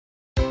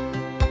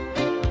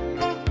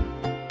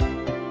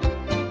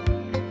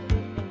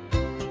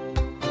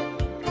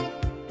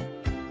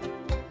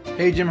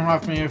Hey, Jim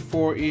Hoffman here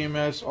for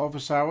EMS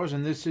Office Hours,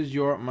 and this is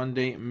your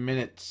Monday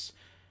Minutes.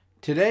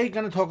 Today,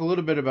 going to talk a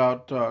little bit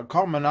about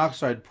carbon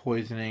monoxide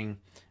poisoning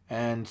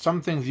and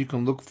some things you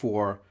can look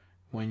for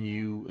when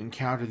you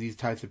encounter these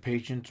types of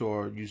patients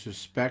or you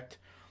suspect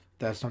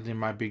that something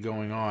might be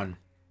going on.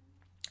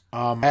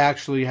 I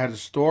actually had a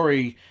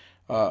story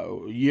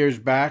years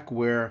back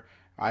where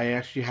I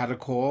actually had a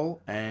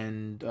call,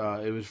 and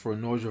it was for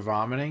nausea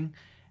vomiting,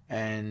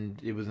 and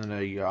it was in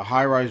a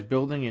high-rise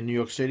building in New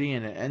York City,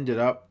 and it ended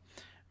up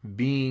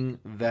being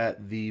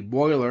that the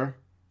boiler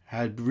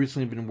had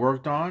recently been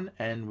worked on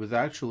and was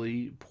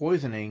actually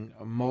poisoning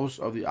most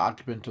of the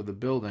occupants of the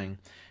building.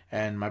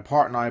 And my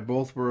partner and I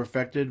both were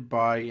affected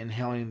by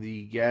inhaling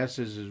the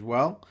gases as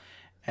well,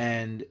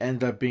 and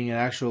ended up being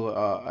an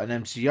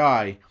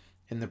MCI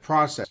in the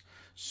process.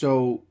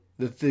 So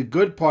the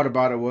good part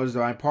about it was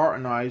that my partner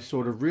and I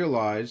sort of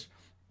realized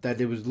that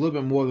there was a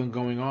little bit more than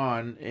going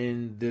on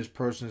in this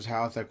person's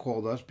house that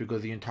called us,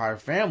 because the entire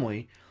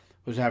family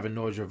was having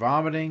nausea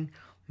vomiting.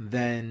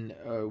 Then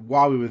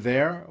while we were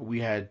there,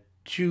 we had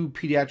two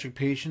pediatric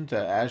patients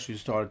that actually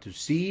started to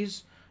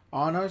seize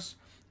on us,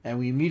 and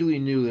we immediately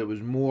knew that it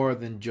was more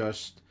than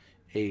just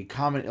a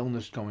common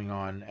illness going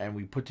on, and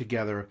we put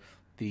together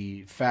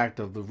the fact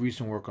of the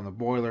recent work on the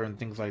boiler and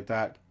things like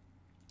that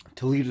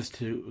to lead us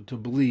to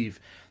believe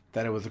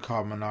that it was a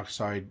carbon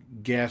monoxide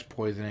gas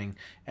poisoning,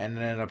 and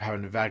then ended up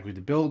having to evacuate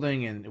the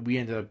building, and we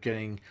ended up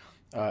getting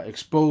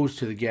exposed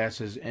to the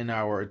gases in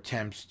our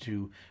attempts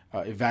to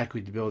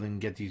evacuate the building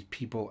and get these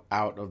people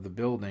out of the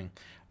building.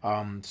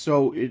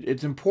 So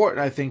it's important,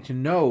 I think, to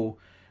know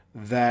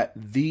that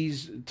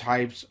these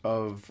types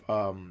of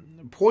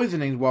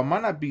poisonings, while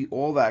might not be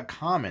all that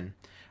common,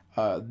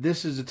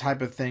 this is the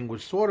type of thing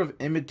which sort of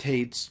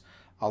imitates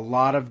a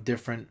lot of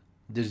different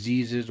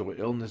diseases or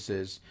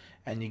illnesses,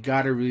 and you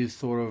got to really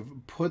sort of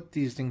put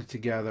these things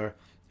together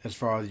as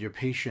far as your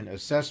patient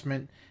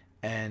assessment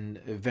and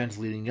events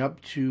leading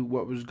up to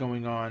what was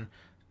going on,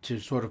 to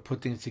sort of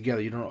put things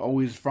together. You don't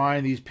always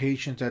find these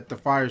patients at the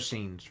fire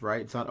scenes,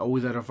 right? It's not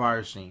always at a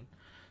fire scene.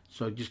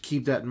 So just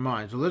keep that in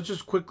mind. So let's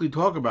just quickly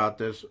talk about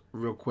this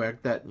real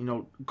quick, that,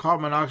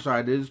 carbon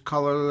monoxide is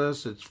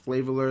colorless, it's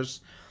flavorless,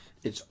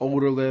 it's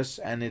odorless,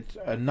 and it's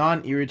a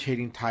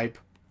non-irritating type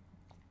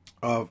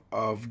of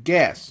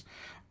gas.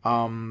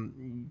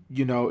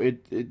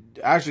 It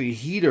actually,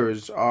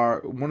 heaters are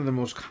one of the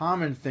most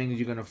common things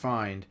you're going to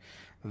find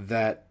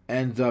that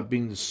ends up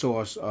being the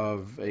source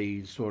of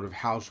a sort of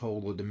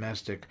household or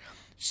domestic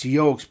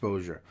CO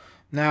exposure.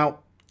 Now,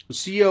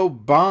 CO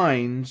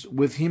binds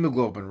with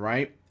hemoglobin,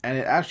 right? And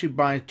it actually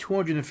binds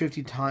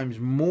 250 times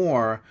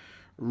more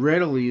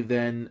readily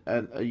than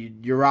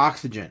your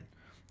oxygen.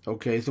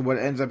 Okay, so what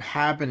ends up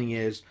happening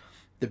is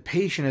the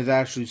patient is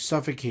actually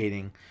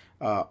suffocating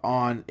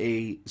on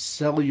a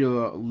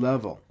cellular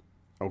level.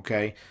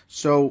 Okay,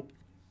 so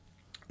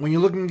when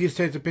you're looking at these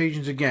types of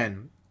patients,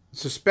 again,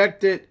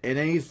 suspect it in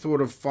any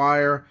sort of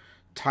fire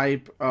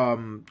type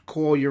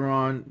call you're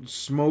on,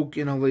 smoke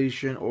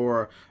inhalation,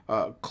 or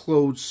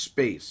closed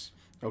space.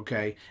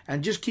 Okay,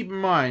 and just keep in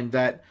mind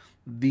that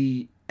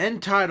the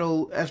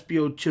end-tidal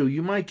SpO2,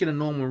 you might get a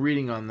normal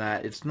reading on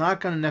that. It's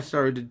not going to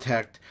necessarily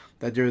detect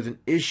that there is an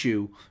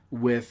issue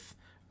with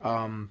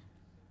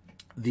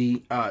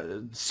the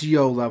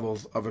CO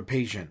levels of a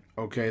patient.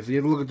 Okay, so you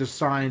have to look at the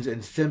signs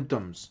and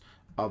symptoms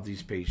of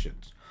these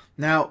patients.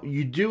 Now,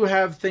 you do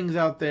have things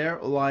out there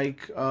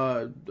like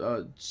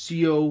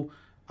CO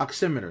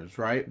oximeters,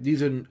 right?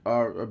 These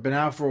are been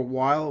out for a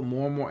while.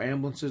 More and more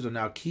ambulances are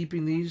now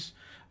keeping these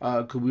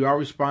because we are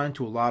responding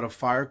to a lot of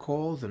fire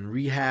calls and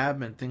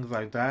rehab and things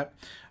like that.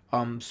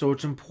 So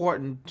it's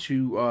important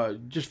to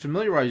just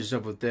familiarize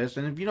yourself with this.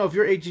 And if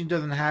your agency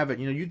doesn't have it,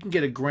 you can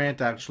get a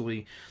grant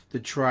actually to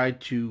try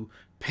to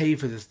pay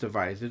for this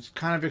device. It's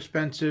kind of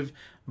expensive,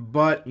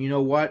 but you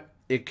know what?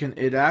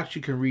 It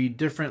actually can read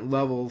different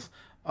levels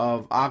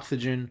of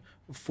oxygen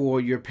for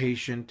your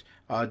patient,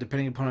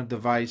 depending upon the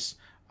device,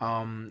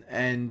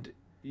 and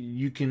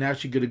you can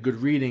actually get a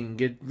good reading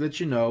and let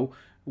you know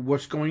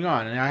what's going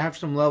on. And I have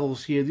some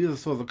levels here. These are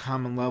sort of the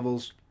common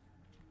levels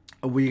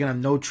where you're going to have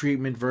no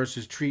treatment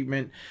versus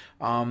treatment.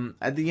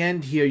 At the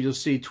end here, you'll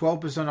see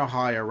 12% or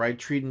higher, right?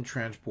 Treat and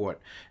transport.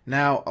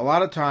 Now, a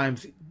lot of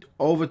times,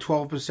 over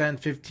 12%,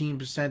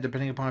 15%,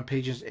 depending upon a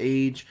patient's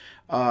age,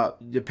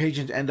 the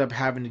patients end up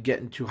having to get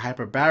into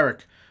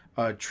hyperbaric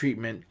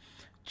treatment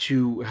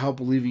to help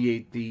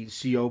alleviate the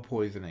CO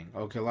poisoning.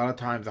 Okay, a lot of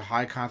times the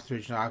high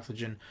concentration of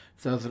oxygen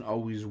doesn't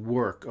always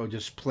work or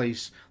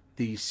displace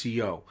the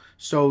CO.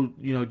 So,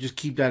 just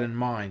keep that in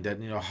mind,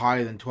 that,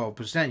 higher than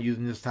 12%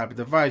 using this type of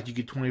device, you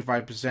get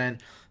 25%,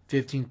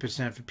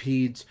 15% for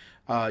peds.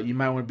 You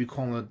might want to be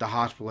calling the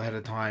hospital ahead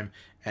of time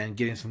and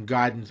getting some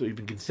guidance, or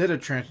even consider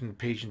transferring the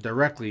patient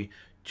directly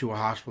to a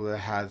hospital that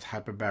has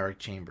hyperbaric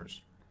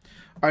chambers.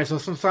 All right, so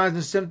some signs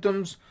and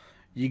symptoms.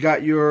 You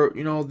got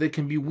they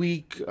can be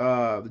weak,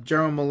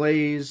 general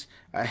malaise,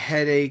 a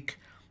headache,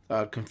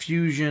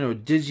 confusion or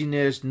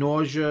dizziness,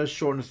 nausea,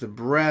 shortness of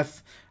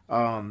breath,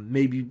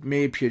 maybe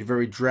may appear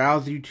very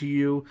drowsy to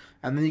you,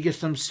 and then you get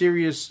some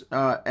serious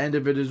end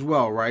of it as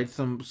well, right?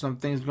 Some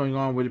things going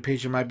on where the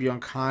patient might be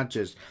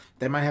unconscious.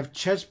 They might have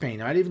chest pain.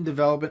 They might even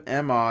develop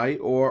an MI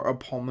or a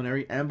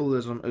pulmonary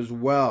embolism as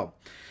well.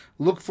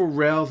 Look for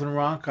rales and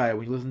rhonchi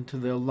when you listen to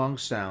their lung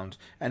sounds.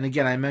 And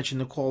again, I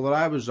mentioned the call that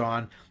I was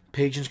on.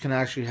 Patients can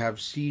actually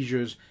have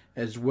seizures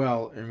as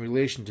well in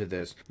relation to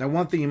this. Now,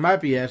 one thing you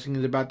might be asking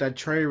is about that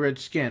cherry red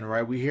skin,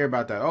 right? We hear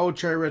about that. Oh,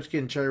 cherry red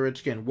skin, cherry red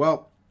skin.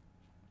 Well,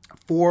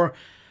 for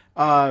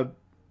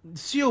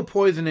CO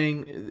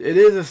poisoning, it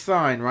is a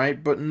sign,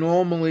 right? But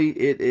normally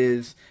it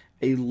is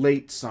a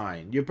late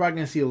sign. You're probably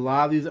going to see a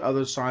lot of these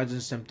other signs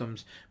and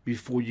symptoms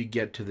before you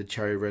get to the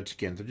cherry red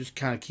skin. So just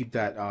kind of keep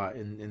that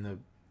in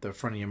the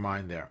front of your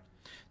mind there.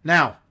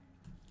 Now,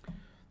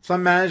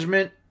 sun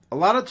management, a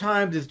lot of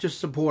times it's just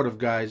supportive,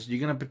 guys. You're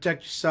going to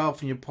protect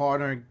yourself and your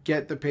partner,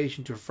 get the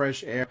patient to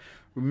fresh air.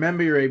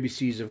 Remember your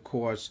ABCs, of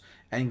course,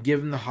 and give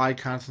them the high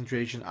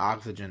concentration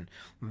oxygen.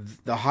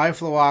 The high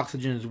flow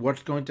oxygen is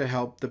what's going to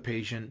help the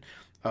patient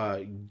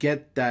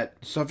get that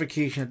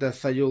suffocation at that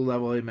cellular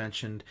level I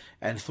mentioned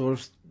and sort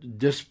of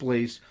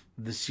displace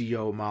the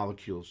CO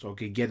molecules,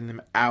 okay, getting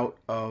them out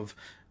of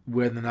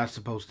where they're not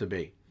supposed to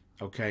be.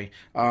 Okay,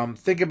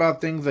 think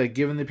about things like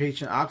giving the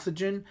patient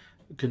oxygen.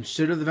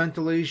 Consider the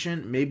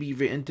ventilation. Maybe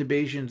even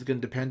intubation is going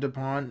to depend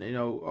upon,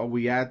 are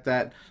we at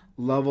that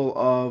level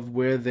of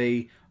where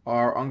they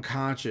are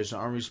unconscious,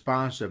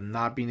 unresponsive,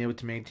 not being able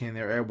to maintain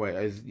their airway.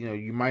 As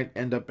you might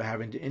end up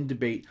having to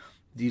intubate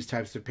these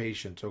types of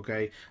patients.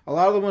 Okay, a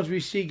lot of the ones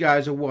we see,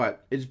 guys, are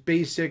what? It's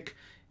basic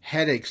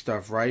headache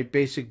stuff, right?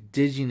 Basic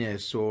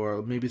dizziness,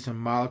 or maybe some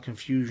mild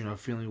confusion or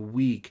feeling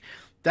weak.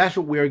 That's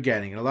what we're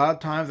getting. And a lot of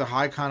times the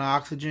high con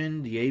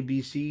oxygen, the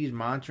ABCs,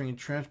 monitoring and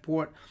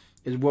transport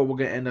is what we're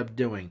going to end up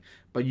doing.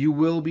 But you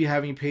will be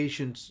having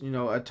patients,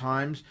 at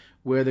times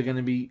where they're going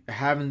to be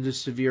having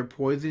this severe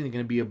poisoning. They're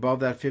going to be above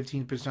that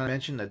 15% I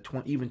mentioned, that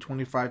even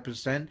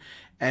 25%,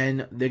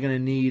 and they're going to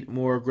need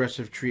more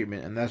aggressive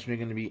treatment. And that's when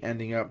you're going to be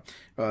ending up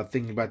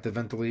thinking about the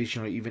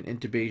ventilation or even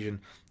intubation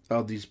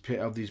of these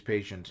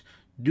patients.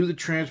 Do the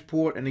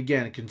transport, and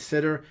again,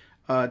 consider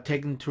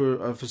taken to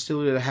a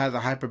facility that has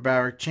a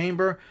hyperbaric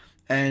chamber,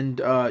 and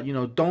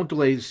don't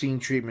delay seeing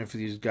treatment for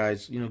these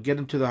guys. Get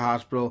them to the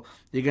hospital.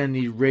 You're going to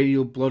need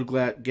radial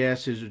blood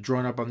gases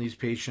drawn up on these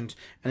patients,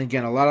 and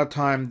again, a lot of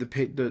time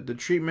the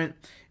treatment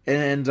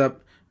ends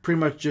up pretty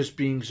much just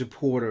being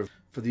supportive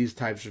for these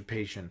types of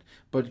patients.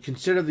 But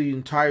consider the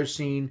entire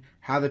scene,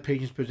 how the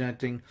patient's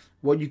presenting,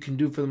 what you can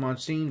do for them on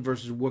scene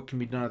versus what can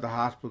be done at the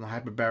hospital in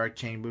hyperbaric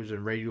chambers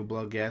and radial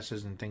blood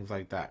gases and things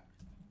like that.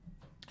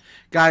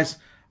 Guys,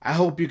 I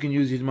hope you can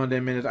use these Monday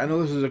Minutes. I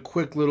know this is a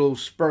quick little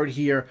spurt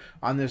here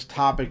on this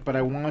topic, but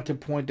I wanted to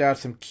point out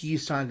some key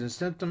signs and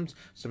symptoms,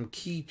 some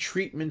key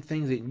treatment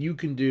things that you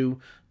can do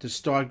to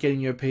start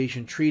getting your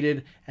patient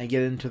treated and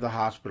get into the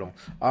hospital.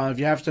 If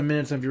you have some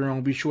minutes of your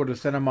own, be sure to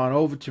send them on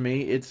over to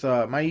me. It's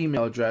my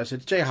email address.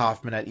 It's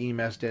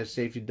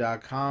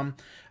jhoffman@ems-safety.com.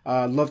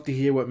 Love to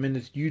hear what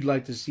minutes you'd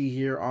like to see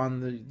here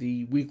on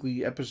the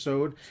weekly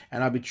episode,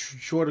 and I'll be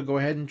sure to go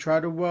ahead and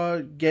try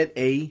to get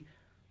a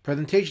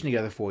presentation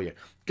together for you.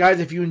 Guys,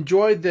 if you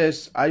enjoyed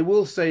this, I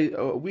will say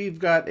we've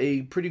got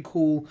a pretty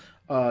cool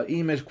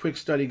EMS quick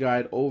study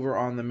guide over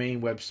on the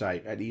main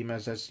website at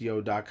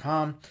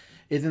emssco.com.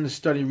 It's in the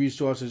study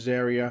resources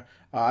area.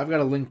 I've got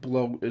a link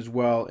below as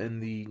well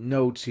in the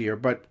notes here,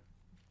 but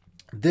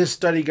this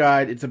study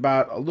guide, it's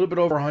about a little bit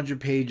over 100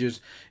 pages.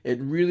 It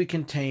really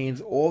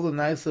contains all the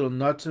nice little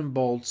nuts and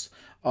bolts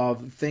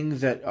of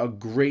things that are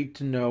great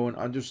to know and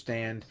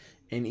understand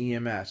in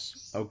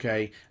EMS.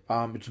 Okay,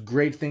 it's a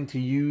great thing to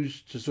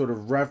use to sort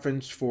of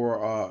reference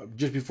for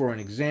just before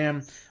an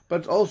exam, but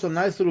it's also a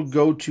nice little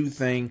go-to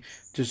thing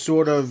to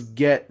sort of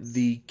get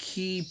the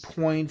key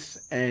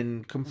points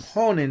and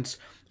components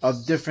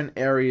of different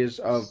areas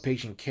of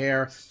patient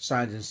care,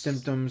 signs and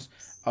symptoms,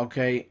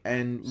 okay,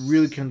 and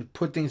really can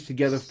put things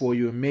together for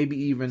you and maybe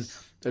even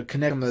to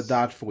connect the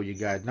dots for you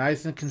guys.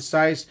 Nice and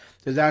concise.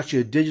 There's actually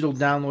a digital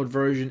download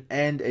version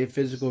and a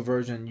physical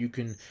version you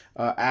can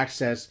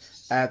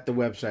access at the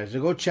website.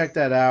 So go check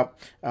that out.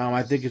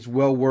 I think it's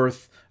well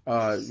worth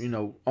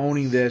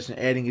owning this and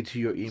adding it to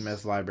your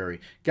EMS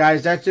library.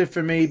 Guys, that's it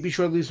for me. Be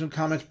sure to leave some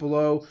comments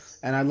below,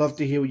 and I'd love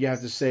to hear what you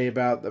have to say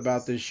about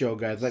this show,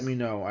 guys. Let me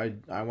know.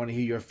 I want to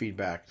hear your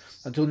feedback.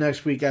 Until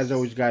next week, as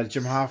always, guys,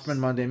 Jim Hoffman,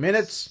 Monday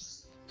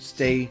Minutes.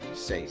 Stay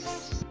safe.